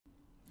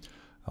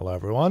Hello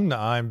everyone,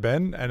 I'm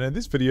Ben, and in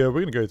this video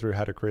we're going to go through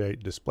how to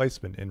create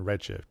displacement in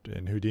Redshift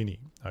in Houdini.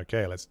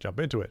 Okay, let's jump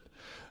into it.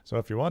 So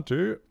if you want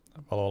to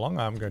follow along,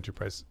 I'm going to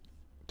press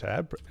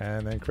Tab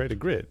and then create a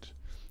grid.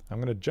 I'm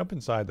going to jump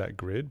inside that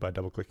grid by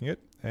double clicking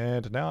it,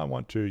 and now I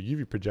want to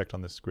UV project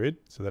on this grid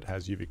so that it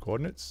has UV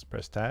coordinates.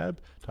 Press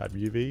Tab, type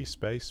UV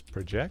space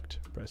project,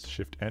 press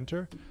Shift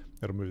Enter.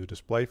 It'll move the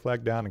display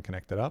flag down and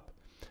connect it up.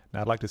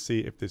 Now I'd like to see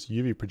if this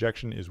UV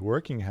projection is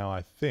working how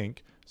I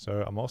think,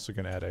 so I'm also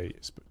going to add a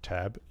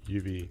tab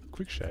UV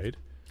quick shade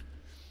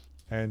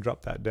and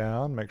drop that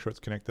down, make sure it's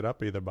connected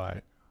up either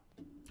by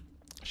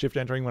shift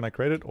entering when I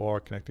create it or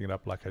connecting it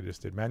up like I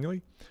just did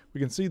manually.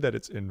 We can see that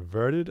it's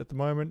inverted at the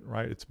moment,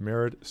 right? It's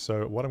mirrored.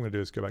 So what I'm going to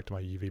do is go back to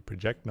my UV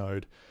project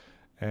node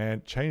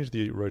and change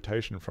the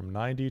rotation from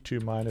 90 to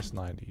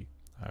 -90.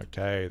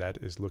 Okay, that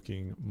is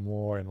looking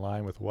more in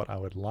line with what I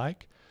would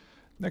like.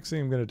 Next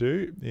thing I'm going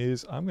to do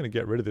is I'm going to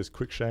get rid of this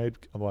quick shade,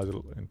 otherwise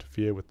it'll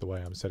interfere with the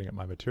way I'm setting up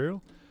my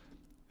material.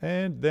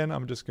 And then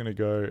I'm just going to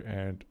go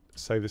and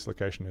save this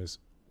location as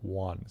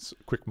 1,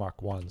 quick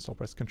mark 1. So I'll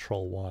press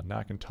Control 1. Now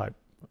I can type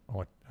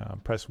or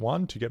press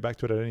 1 to get back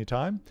to it at any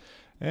time.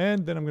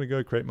 And then I'm going to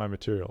go create my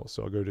material.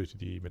 So I'll go to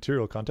the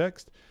material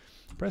context,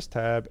 press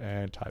Tab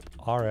and type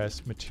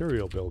RS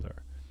Material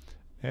Builder.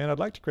 And I'd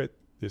like to create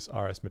this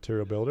RS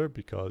Material Builder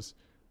because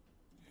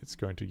it's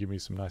going to give me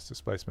some nice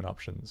displacement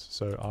options.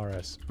 So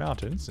RS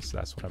Mountains, so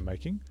that's what I'm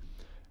making.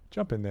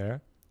 Jump in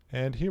there,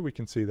 and here we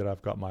can see that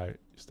I've got my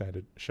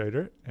standard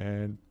shader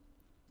and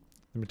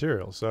the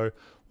material. So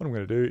what I'm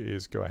going to do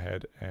is go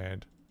ahead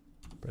and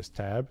press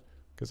Tab,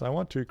 because I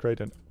want to create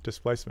a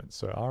displacement.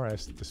 So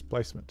RS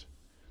Displacement.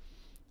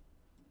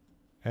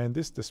 And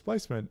this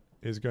displacement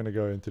is going to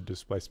go into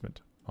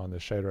displacement on the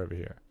shader over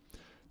here.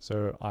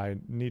 So I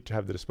need to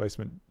have the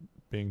displacement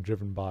being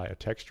driven by a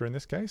texture in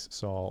this case.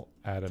 So I'll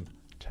add an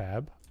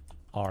tab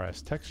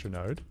RS texture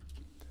node,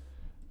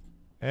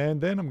 and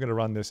then I'm going to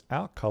run this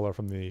out color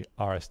from the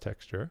RS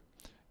texture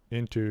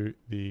into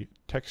the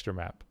texture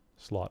map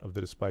slot of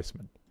the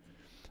displacement.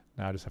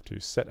 Now I just have to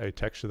set a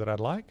texture that I'd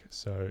like.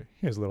 So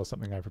here's a little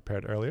something I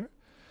prepared earlier,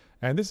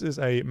 and this is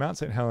a Mount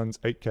St. Helens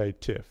 8K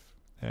TIFF,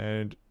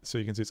 and so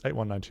you can see it's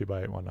 8192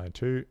 by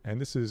 8192, and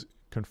this is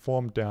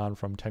conformed down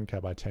from 10K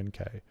by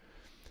 10K.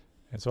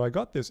 And so I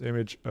got this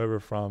image over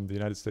from the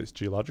United States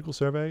Geological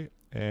Survey,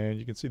 and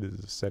you can see there's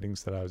the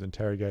settings that I was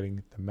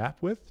interrogating the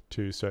map with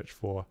to search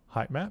for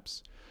height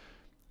maps.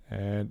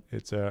 And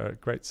it's a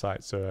great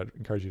site, so I'd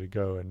encourage you to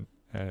go and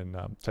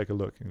take a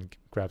look and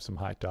grab some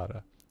height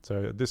data.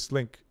 So this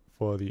link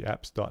for the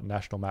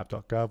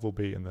apps.nationalmap.gov will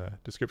be in the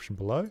description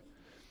below.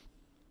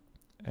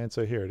 And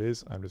so here it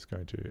is. I'm just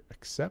going to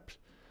accept.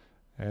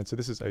 And so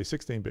this is a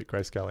 16-bit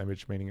grayscale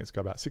image, meaning it's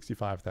got about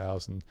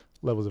 65,000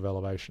 levels of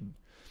elevation.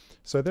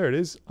 So there it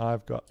is.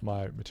 I've got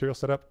my material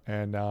set up,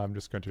 and now I'm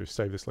just going to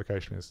save this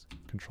location as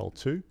Control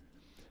 2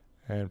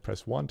 and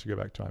press 1 to go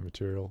back to my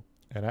material.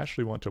 And I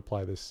actually want to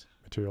apply this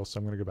material, so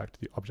I'm going to go back to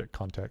the object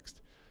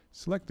context,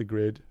 select the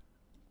grid,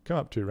 come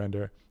up to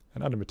render,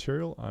 and under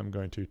material, I'm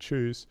going to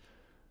choose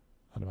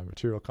under my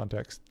material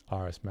context,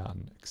 RS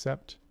Mountain,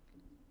 accept.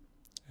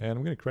 And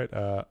I'm going to create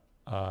a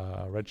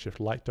Redshift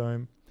light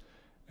dome.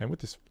 And with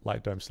this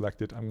light dome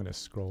selected, I'm going to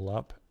scroll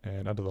up,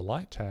 and under the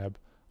light tab,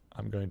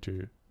 I'm going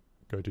to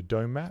go to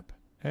Dome Map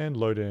and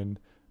load in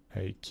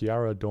a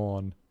Chiara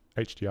Dawn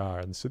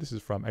HDR. And so this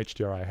is from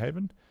HDRI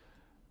Haven.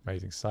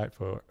 Amazing site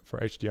for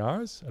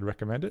HDRs. I'd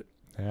recommend it.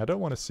 And I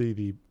don't want to see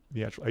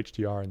the actual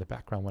HDR in the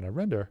background when I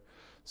render.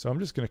 So I'm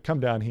just going to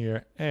come down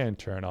here and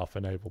turn off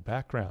Enable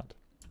Background.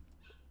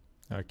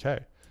 Okay.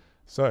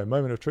 So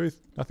moment of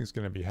truth. Nothing's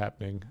going to be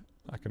happening.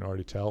 I can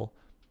already tell.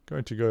 I'm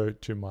going to go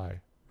to my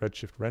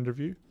Redshift render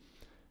view.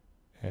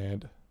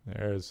 And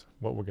there's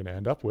what we're going to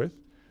end up with.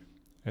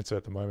 And so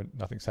at the moment,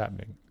 nothing's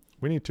happening.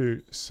 We need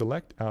to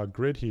select our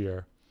grid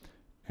here,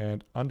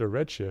 and under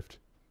Redshift,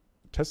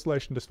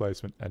 tessellation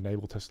displacement,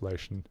 enable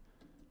tessellation,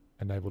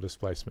 enable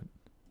displacement.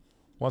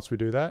 Once we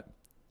do that,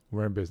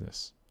 we're in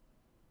business.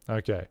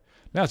 Okay,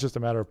 now it's just a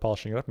matter of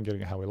polishing it up and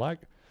getting it how we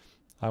like.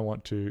 I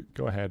want to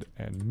go ahead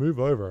and move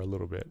over a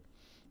little bit.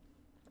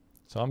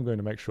 So I'm going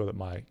to make sure that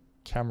my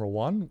camera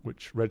 1,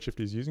 which Redshift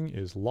is using,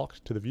 is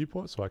locked to the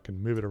viewport so I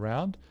can move it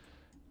around,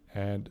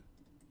 and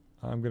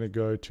I'm going to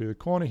go to the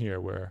corner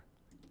here where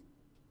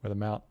the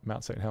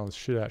Mount St. Helens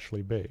should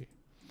actually be.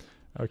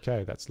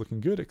 Okay, that's looking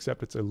good,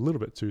 except it's a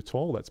little bit too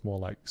tall. That's more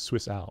like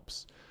Swiss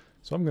Alps.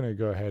 So I'm going to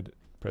go ahead,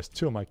 press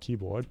 2 on my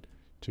keyboard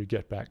to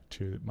get back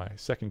to my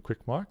second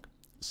quick mark,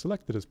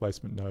 select the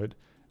displacement node,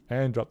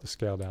 and drop the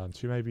scale down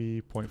to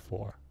maybe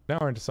 0.4. Now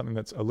we're into something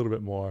that's a little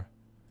bit more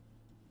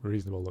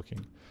reasonable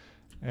looking.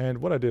 And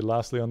what I did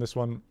lastly on this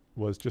one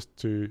was just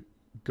to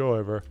go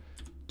over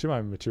to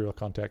my material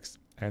context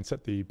and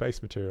set the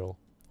base material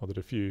or the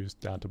diffuse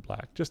down to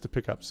black, just to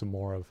pick up some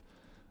more of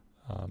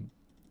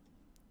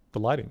the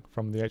lighting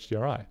from the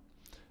HDRI.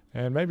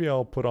 And maybe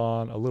I'll put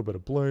on a little bit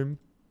of bloom,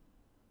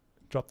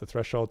 drop the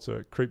threshold so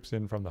it creeps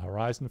in from the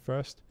horizon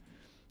first,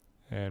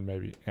 and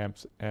maybe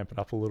amp it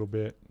up a little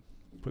bit,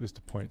 put this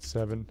to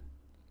 0.7,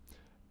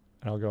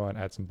 And I'll go and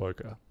add some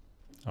bokeh.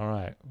 All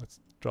right, let's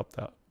drop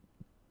that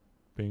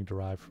being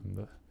derived from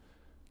the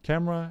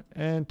camera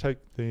and take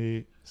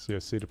the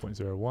COC to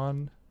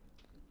 0.01,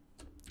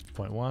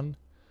 0.1,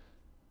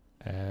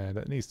 and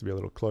it needs to be a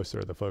little closer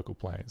at the focal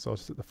plane. So I'll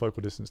set the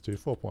focal distance to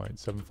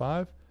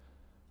 4.75.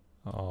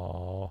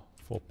 Oh,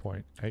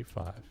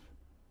 4.85.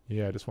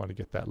 Yeah, I just want to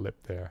get that lip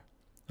there.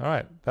 All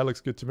right, that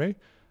looks good to me.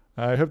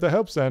 I hope that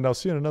helps, and I'll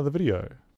see you in another video.